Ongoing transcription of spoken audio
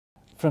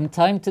From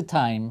time to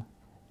time,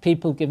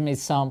 people give me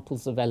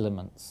samples of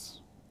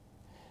elements,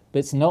 but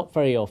it's not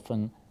very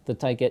often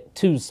that I get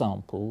two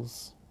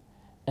samples,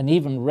 and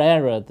even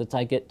rarer that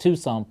I get two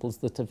samples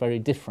that are very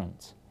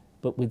different.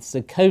 But with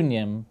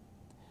zirconium,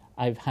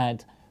 I've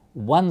had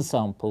one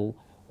sample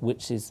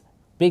which is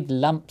big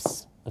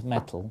lumps of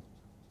metal.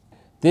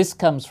 This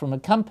comes from a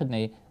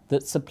company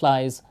that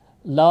supplies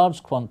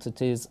large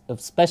quantities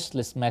of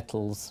specialist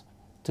metals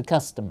to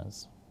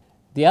customers.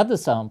 The other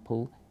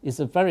sample is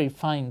a very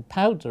fine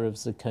powder of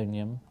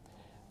zirconium,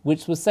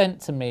 which was sent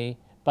to me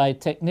by a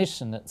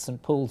technician at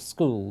St Paul's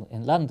School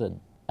in London.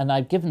 And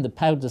I've given the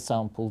powder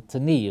sample to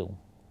Neil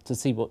to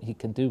see what he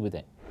can do with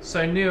it.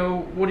 So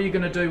Neil, what are you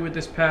going to do with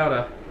this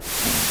powder?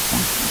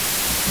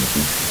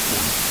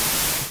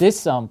 This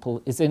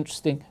sample is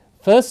interesting,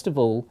 first of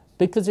all,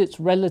 because it's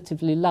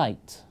relatively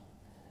light.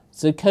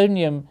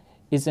 Zirconium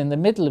is in the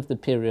middle of the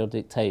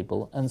periodic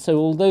table, and so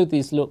although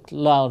these look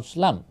large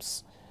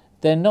lumps,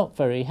 they're not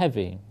very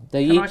heavy.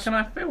 Can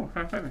I feel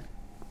how heavy?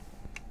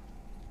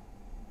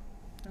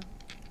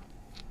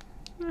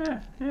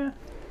 Yeah.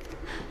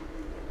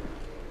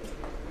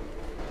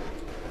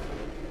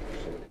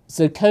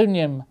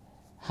 Zirconium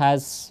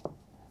has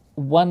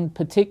one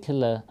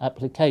particular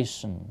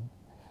application,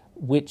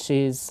 which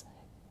is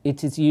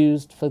it is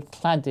used for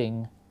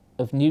cladding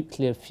of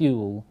nuclear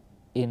fuel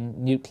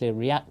in nuclear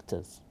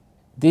reactors.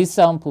 These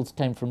samples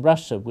came from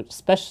Russia, which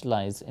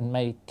specialize in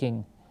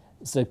making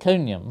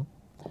zirconium.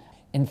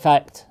 In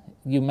fact,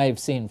 you may have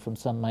seen from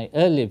some of my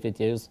earlier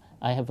videos,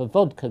 I have a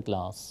vodka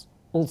glass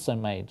also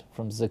made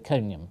from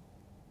zirconium.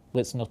 Well,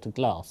 it's not a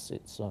glass,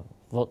 it's a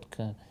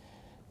vodka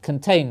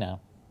container,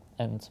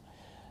 and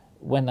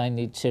when I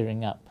need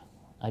cheering up,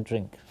 I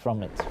drink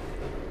from it.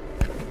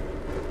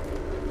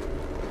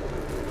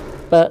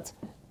 But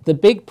the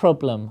big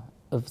problem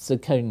of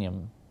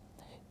zirconium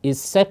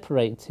is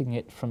separating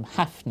it from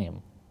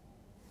hafnium.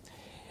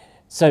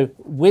 So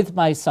with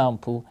my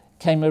sample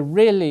came a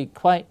really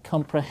quite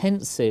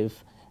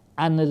comprehensive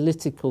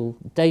analytical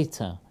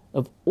data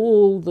of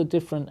all the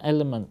different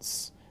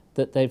elements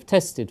that they've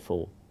tested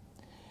for.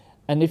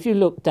 And if you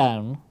look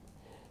down,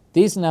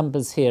 these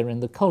numbers here in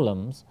the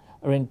columns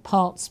are in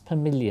parts per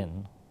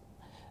million.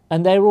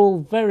 And they're all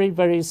very,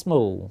 very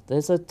small.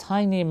 There's a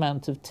tiny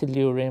amount of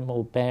tellurium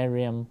or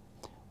barium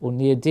or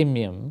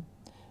neodymium.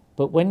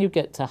 But when you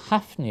get to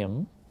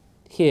hafnium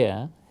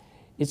here,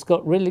 it's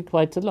got really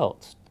quite a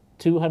lot,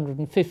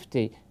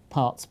 250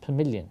 parts per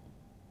million.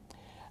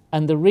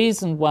 And the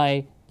reason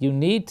why you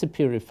need to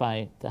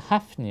purify the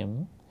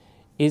hafnium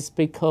is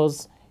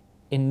because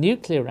in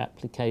nuclear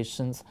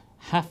applications,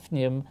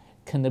 hafnium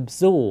can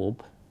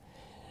absorb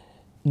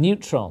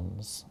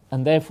neutrons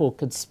and therefore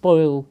could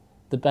spoil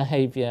the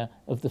behavior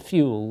of the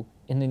fuel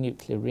in a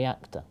nuclear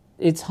reactor.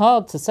 It's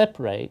hard to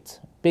separate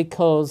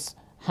because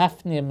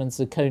hafnium and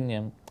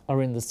zirconium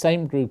are in the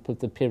same group of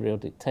the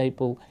periodic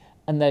table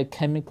and their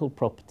chemical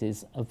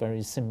properties are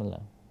very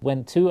similar.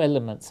 When two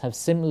elements have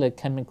similar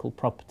chemical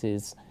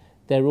properties,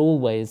 they're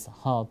always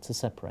hard to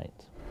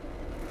separate.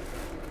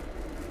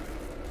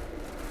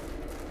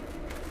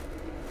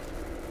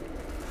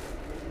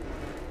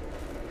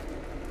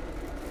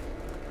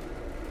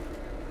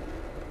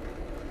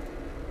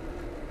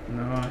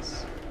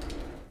 Nice.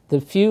 The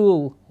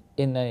fuel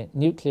in a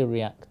nuclear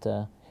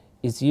reactor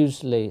is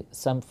usually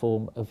some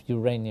form of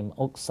uranium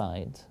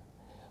oxide,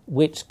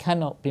 which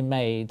cannot be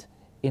made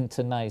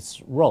into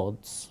nice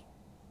rods.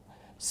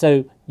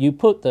 So you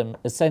put them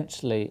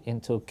essentially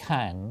into a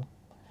can,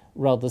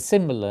 rather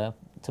similar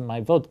to my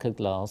vodka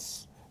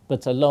glass,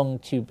 but a long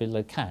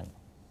tubular can,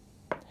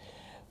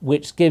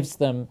 which gives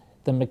them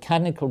the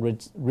mechanical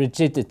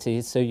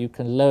rigidity so you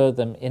can lower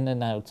them in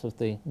and out of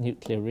the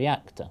nuclear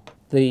reactor.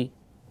 The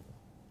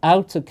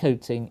outer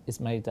coating is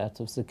made out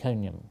of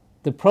zirconium.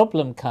 The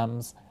problem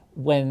comes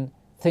when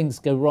things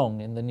go wrong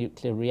in the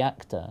nuclear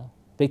reactor,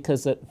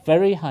 because at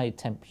very high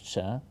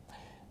temperature,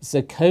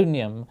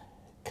 zirconium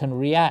can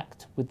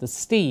react with the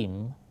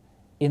steam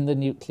in the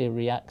nuclear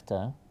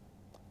reactor.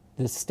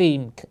 The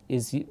steam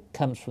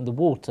comes from the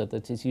water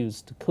that is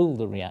used to cool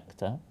the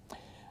reactor,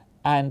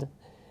 and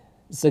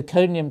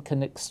zirconium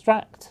can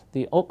extract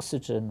the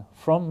oxygen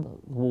from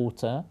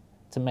water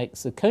to make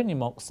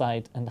zirconium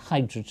oxide and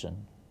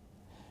hydrogen.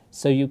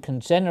 So you can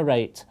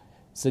generate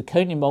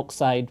zirconium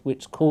oxide,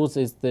 which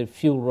causes the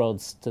fuel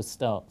rods to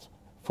start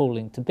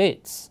falling to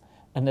bits,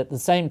 and at the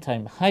same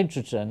time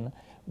hydrogen,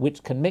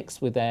 which can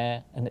mix with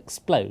air and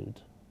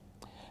explode.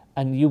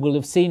 And you will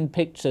have seen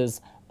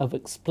pictures of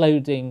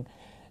exploding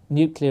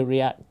nuclear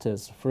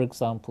reactors, for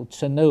example,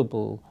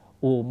 Chernobyl,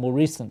 or more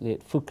recently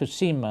at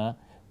Fukushima,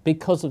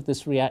 because of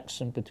this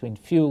reaction between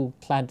fuel,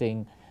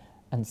 cladding,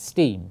 and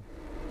steam.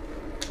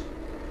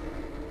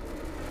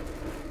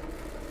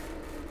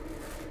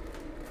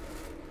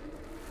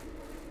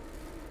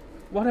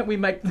 Why don't we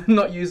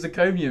not use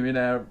zirconium in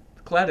our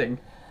cladding?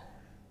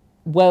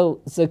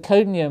 Well,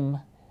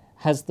 zirconium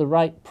has the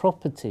right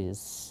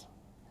properties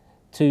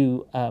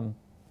to,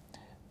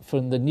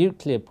 from the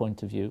nuclear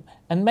point of view,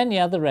 and many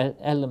other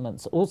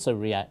elements also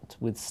react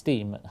with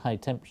steam at high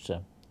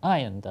temperature.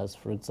 iron does,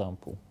 for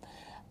example.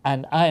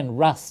 And iron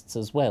rusts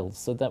as well,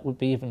 so that would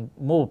be even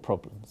more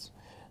problems.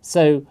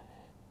 So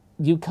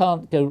you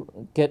can't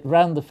get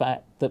round the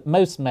fact that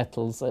most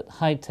metals at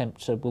high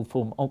temperature will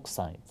form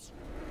oxides.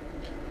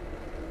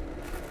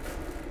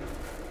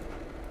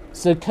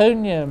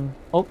 Zirconium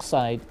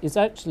oxide is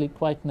actually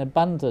quite an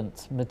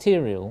abundant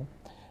material.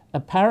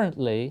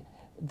 Apparently,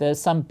 there are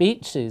some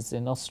beaches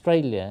in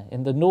Australia,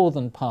 in the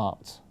northern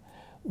part,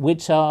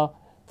 which are,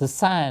 the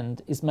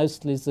sand is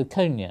mostly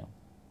zirconia,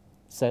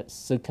 so it's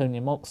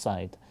zirconium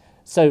oxide.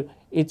 So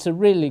it's a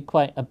really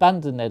quite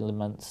abundant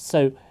element.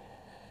 So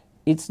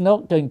it's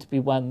not going to be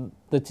one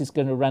that is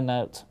going to run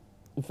out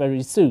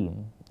very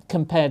soon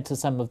compared to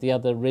some of the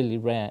other really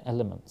rare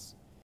elements.